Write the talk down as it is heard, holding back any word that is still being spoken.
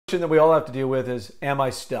That we all have to deal with is, am I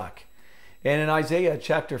stuck? And in Isaiah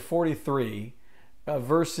chapter 43,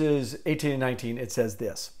 verses 18 and 19, it says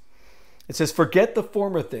this. It says, forget the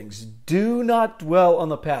former things. Do not dwell on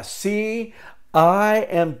the past. See, I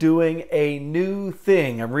am doing a new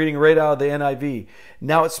thing. I'm reading right out of the NIV.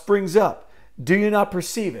 Now it springs up. Do you not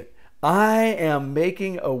perceive it? I am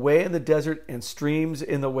making a way in the desert and streams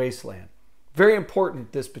in the wasteland. Very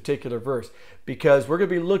important, this particular verse, because we're going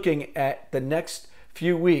to be looking at the next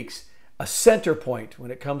few weeks, a center point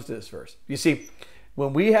when it comes to this verse. You see,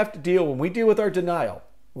 when we deal with our denial,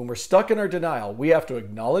 when we're stuck in our denial, we have to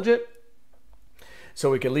acknowledge it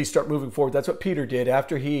so we can at least start moving forward. That's what Peter did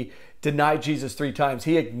after he denied Jesus 3 times.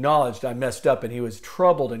 He acknowledged, I messed up, and he was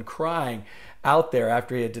troubled and crying out there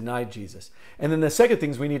after he had denied Jesus. And then the second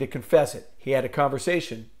thing is we need to confess it. He had a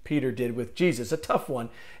conversation, Peter did, with Jesus, a tough one,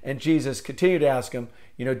 and Jesus continued to ask him,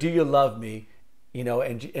 do you love me?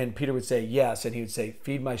 And Peter would say yes, and he would say,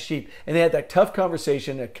 feed my sheep. And they had that tough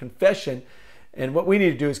conversation, a confession. And what we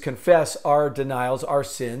need to do is confess our denials, our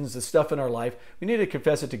sins, the stuff in our life. We need to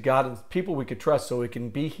confess it to God and people we could trust so we can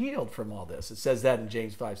be healed from all this. It says that in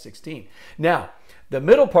James 5:16. Now, the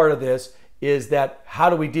middle part of this is that how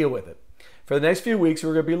do we deal with it? For the next few weeks,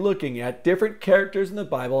 we're going to be looking at different characters in the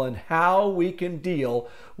Bible and how we can deal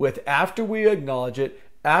with after we acknowledge it,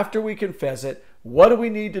 after we confess it, what do we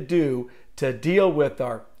need to do to deal with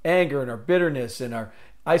our anger and our bitterness and our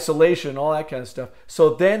isolation and all that kind of stuff.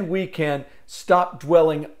 So then we can stop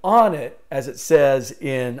dwelling on it, as it says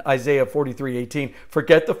in Isaiah 43:18.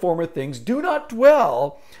 Forget the former things. Do not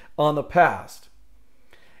dwell on the past.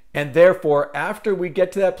 And therefore, after we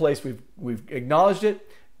get to that place, we've acknowledged it,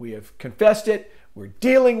 we have confessed it, we're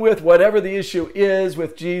dealing with whatever the issue is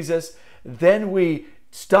with Jesus, then we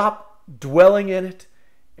stop dwelling in it,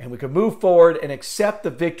 and we can move forward and accept the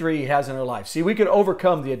victory he has in our life. See, we can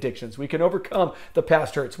overcome the addictions. We can overcome the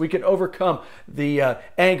past hurts. We can overcome the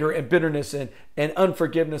anger and bitterness and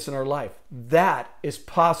unforgiveness in our life. That is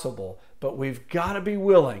possible, but we've got to be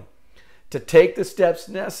willing to take the steps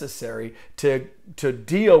necessary to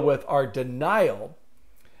deal with our denial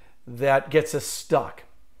that gets us stuck.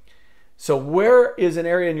 So where is an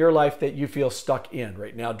area in your life that you feel stuck in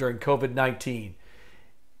right now during COVID-19?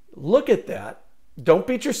 Look at that. Don't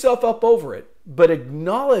beat yourself up over it, but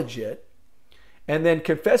acknowledge it and then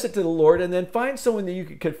confess it to the Lord, and then find someone that you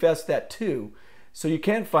can confess that to so you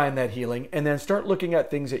can find that healing, and then start looking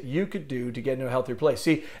at things that you could do to get into a healthier place.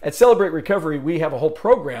 See, at Celebrate Recovery, we have a whole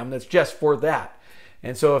program that's just for that.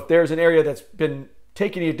 And so if there's an area that's been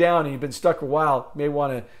taking you down and you've been stuck a while, you may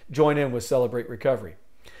want to join in with Celebrate Recovery.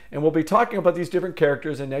 And we'll be talking about these different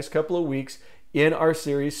characters in the next couple of weeks in our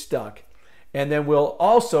series, Stuck. And then we'll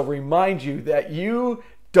also remind you that you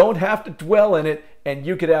don't have to dwell in it and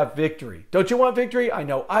you could have victory. Don't you want victory? I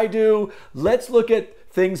know I do. Let's look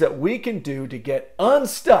at things that we can do to get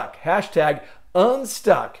unstuck. Hashtag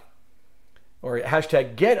unstuck, or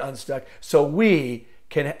hashtag get unstuck, so we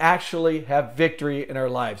can actually have victory in our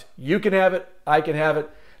lives. You can have it. I can have it.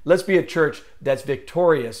 Let's be a church that's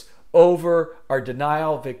victorious over our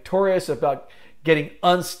denial, victorious about getting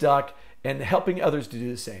unstuck and helping others to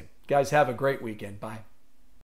do the same. Guys, have a great weekend. Bye.